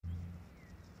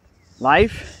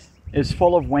Life is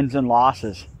full of wins and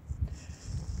losses,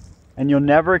 and you'll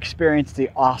never experience the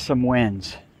awesome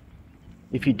wins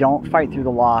if you don't fight through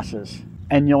the losses,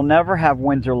 and you'll never have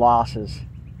wins or losses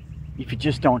if you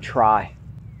just don't try.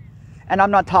 And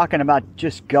I'm not talking about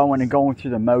just going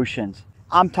through the motions.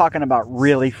 I'm talking about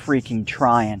really freaking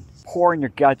trying, pouring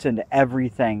your guts into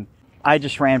everything. I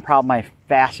just ran probably my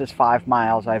fastest 5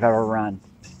 miles I've ever run,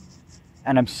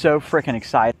 and I'm so freaking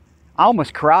excited. I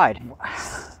almost cried.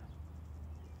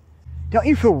 Don't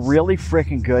you feel really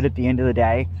freaking good at the end of the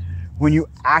day when you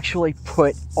actually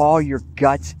put all your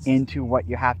guts into what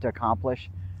you have to accomplish?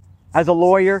 As a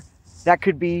lawyer, that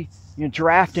could be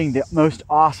drafting the most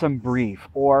awesome brief,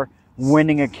 or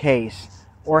winning a case,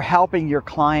 or helping your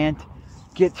client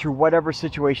get through whatever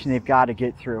situation they've got to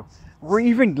get through, or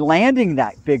even landing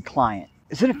that big client.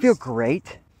 Doesn't it feel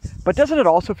great? But doesn't it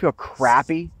also feel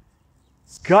crappy,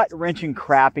 gut-wrenching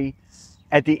crappy,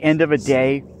 at the end of a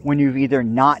day when you've either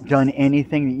not done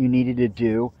anything that you needed to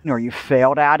do or you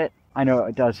failed at it? I know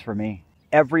it does for me.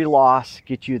 Every loss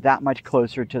gets you that much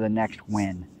closer to the next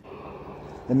win.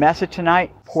 The message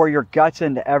tonight: pour your guts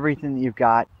into everything that you've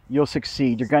got. You'll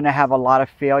succeed. You're going to have a lot of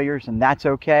failures, and that's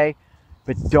okay,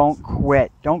 but don't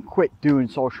quit. Don't quit doing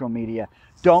social media.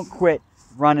 Don't quit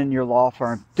running your law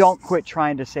firm. Don't quit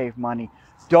trying to save money.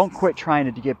 Don't quit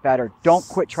trying to get better. Don't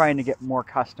quit trying to get more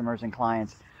customers and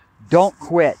clients. Don't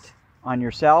quit on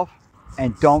yourself,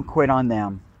 and don't quit on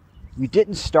them. You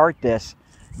didn't start this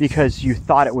because you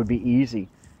thought it would be easy,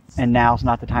 and now's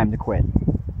not the time to quit.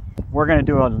 We're going to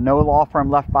do a No Law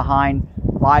Firm Left Behind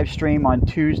live stream on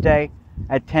Tuesday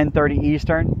at 10:30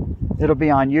 Eastern. It'll be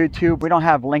on YouTube. We don't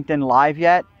have LinkedIn Live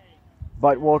yet,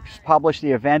 but we'll publish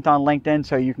the event on LinkedIn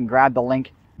so you can grab the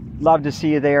link. Love to see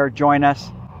you there. Join us.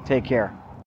 Take care.